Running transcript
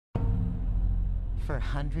For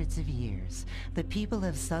hundreds of years, the people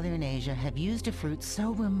of Southern Asia have used a fruit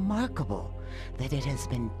so remarkable that it has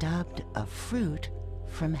been dubbed a fruit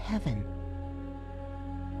from heaven.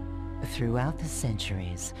 Throughout the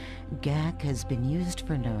centuries, gak has been used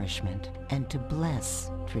for nourishment and to bless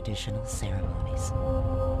traditional ceremonies.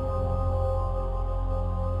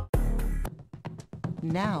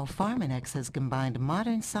 Now, Pharmanex has combined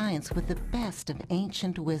modern science with the best of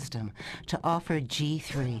ancient wisdom to offer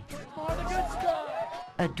G3.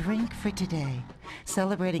 A drink for today,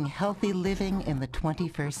 celebrating healthy living in the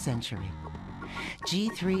 21st century.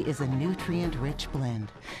 G3 is a nutrient-rich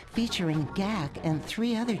blend featuring gak and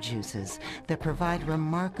 3 other juices that provide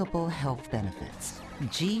remarkable health benefits.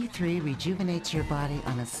 G3 rejuvenates your body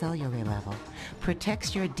on a cellular level,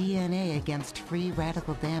 protects your DNA against free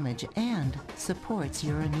radical damage, and supports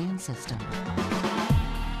your immune system.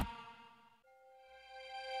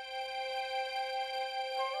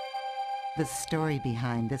 The story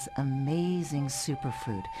behind this amazing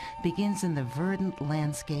superfruit begins in the verdant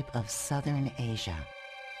landscape of Southern Asia.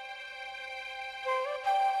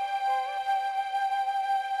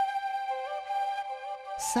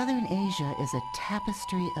 Southern Asia is a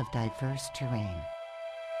tapestry of diverse terrain.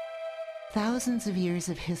 Thousands of years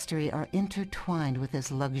of history are intertwined with this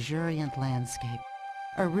luxuriant landscape,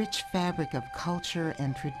 a rich fabric of culture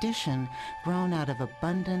and tradition grown out of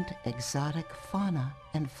abundant exotic fauna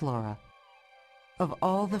and flora. Of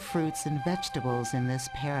all the fruits and vegetables in this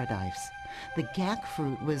paradise, the gak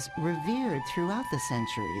fruit was revered throughout the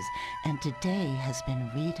centuries and today has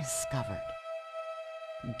been rediscovered.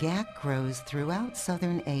 Gak grows throughout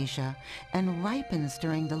Southern Asia and ripens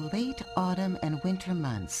during the late autumn and winter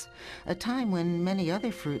months, a time when many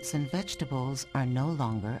other fruits and vegetables are no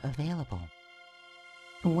longer available.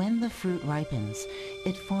 When the fruit ripens,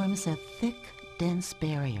 it forms a thick, dense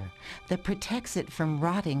barrier that protects it from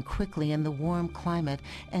rotting quickly in the warm climate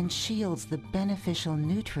and shields the beneficial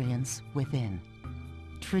nutrients within.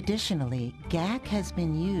 Traditionally, gak has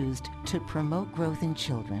been used to promote growth in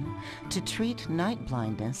children, to treat night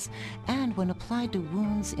blindness, and when applied to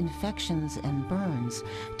wounds, infections, and burns,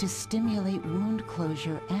 to stimulate wound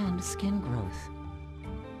closure and skin growth.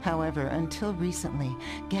 However, until recently,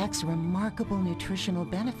 gak's remarkable nutritional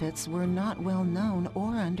benefits were not well known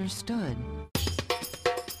or understood.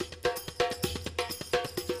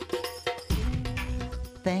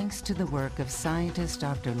 Thanks to the work of scientist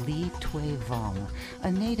Dr. Ly Thuy Vong,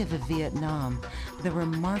 a native of Vietnam, the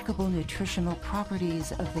remarkable nutritional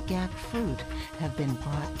properties of the gak fruit have been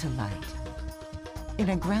brought to light.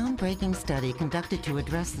 In a groundbreaking study conducted to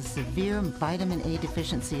address the severe vitamin A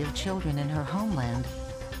deficiency of children in her homeland,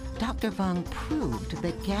 Dr. Vong proved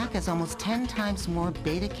that gak has almost 10 times more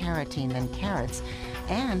beta-carotene than carrots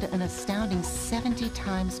and an astounding 70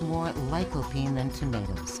 times more lycopene than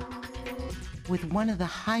tomatoes. With one of the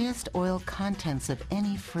highest oil contents of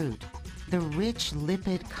any fruit, the rich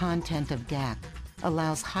lipid content of gak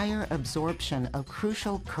allows higher absorption of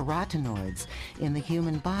crucial carotenoids in the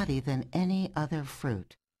human body than any other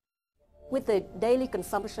fruit. With the daily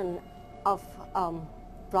consumption of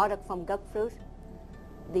product from gak fruit,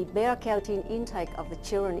 the beta-carotene intake of the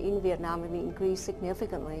children in Vietnam has increased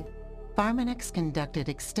significantly. Pharmanex conducted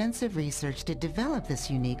extensive research to develop this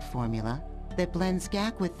unique formula that blends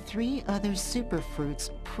gak with 3 other superfruits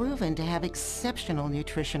proven to have exceptional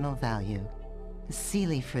nutritional value: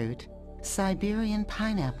 Sealy fruit, Siberian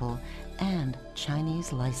pineapple, and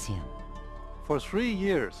Chinese lycium. For 3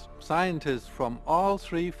 years, scientists from all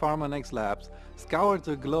 3 Pharmanex labs scoured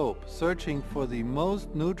the globe searching for the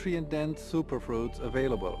most nutrient-dense superfruits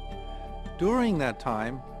available. During that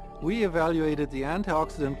time, we evaluated the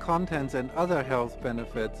antioxidant contents and other health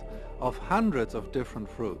benefits of hundreds of different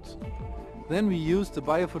fruits. Then we used the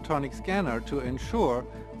biophotonic scanner to ensure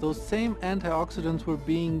those same antioxidants were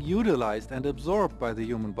being utilized and absorbed by the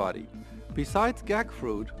human body. Besides gak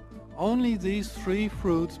fruit, only these 3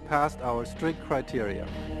 fruits passed our strict criteria.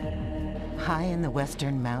 High in the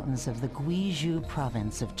western mountains of the Guizhou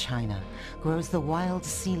province of China grows the wild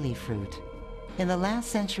Sealy fruit. In the last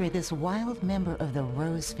century, this wild member of the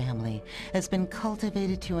rose family has been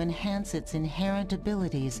cultivated to enhance its inherent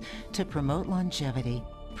abilities to promote longevity,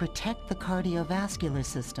 protect the cardiovascular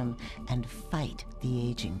system, and fight the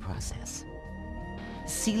aging process.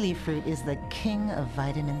 Sealy fruit is the king of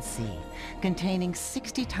vitamin C, containing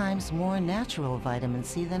 60 times more natural vitamin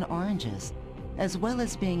C than oranges, as well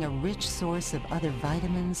as being a rich source of other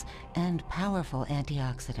vitamins and powerful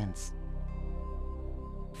antioxidants.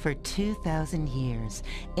 For 2,000 years,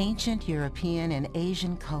 ancient European and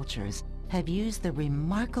Asian cultures have used the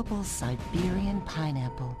remarkable Siberian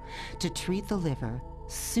pineapple to treat the liver,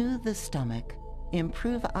 soothe the stomach,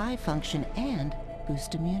 improve eye function, and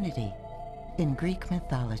boost immunity. In Greek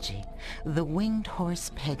mythology, the winged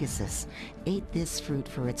horse Pegasus ate this fruit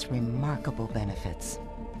for its remarkable benefits.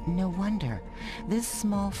 No wonder. This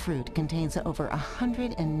small fruit contains over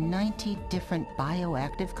 190 different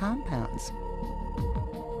bioactive compounds.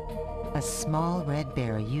 A small red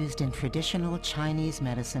berry used in traditional Chinese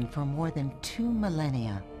medicine for more than 2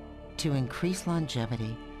 millennia to increase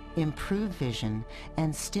longevity, improve vision,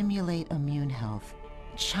 and stimulate immune health.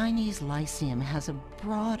 Chinese lycium has a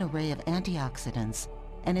broad array of antioxidants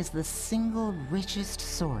and is the single richest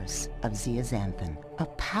source of zeaxanthin, a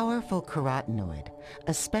powerful carotenoid,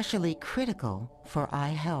 especially critical for eye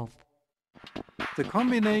health. The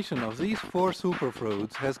combination of these 4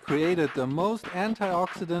 superfruits has created the most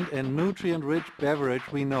antioxidant and nutrient-rich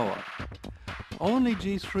beverage we know of. Only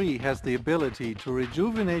G3 has the ability to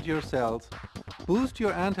rejuvenate your cells, boost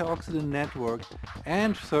your antioxidant network,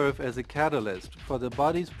 and serve as a catalyst for the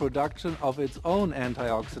body's production of its own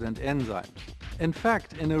antioxidant enzymes. In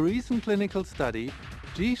fact, in a recent clinical study,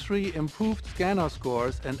 G3 improved scanner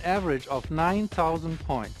scores an average of 9,000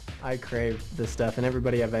 points. I crave this stuff, and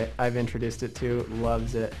everybody I've introduced it to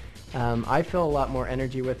loves it. I feel a lot more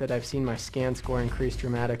energy with it. I've seen my scan score increase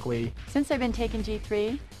dramatically. Since I've been taking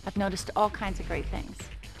G3, I've noticed all kinds of great things.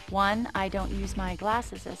 One, I don't use my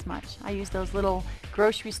glasses as much. I use those little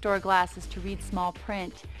grocery store glasses to read small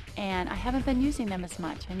print, and I haven't been using them as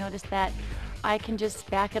much. I noticed that I can just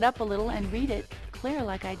back it up a little and read it clear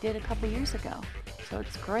like I did a couple years ago. So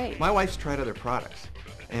it's great. My wife's tried other products,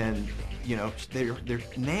 and you know, they're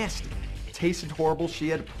nasty. It tasted horrible. She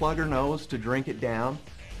had to plug her nose to drink it down.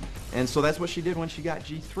 And so that's what she did when she got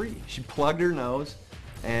G3. She plugged her nose,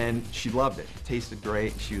 and she loved it. It tasted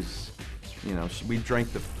great. She was, you know, we drank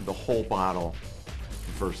the whole bottle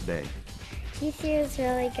the first day. G3 is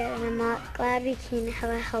really good, and I'm glad we can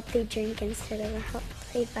have a healthy drink instead of a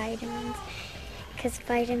healthy vitamins, because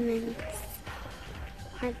vitamins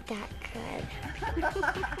aren't that good.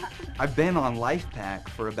 I've been on LifePak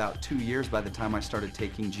for about 2 years by the time I started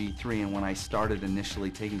taking G3, and when I started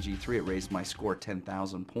initially taking G3, it raised my score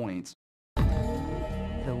 10,000 points.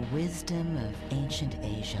 The wisdom of ancient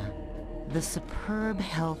Asia, the superb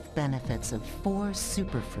health benefits of 4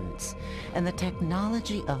 superfruits, and the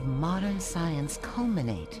technology of modern science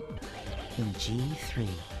culminate in G3.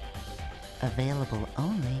 Available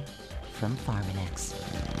only from Pharmanex.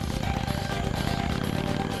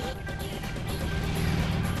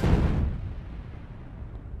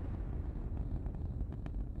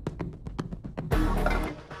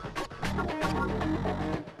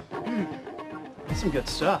 Some good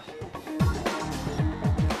stuff.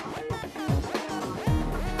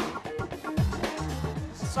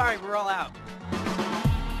 Sorry, we're all out.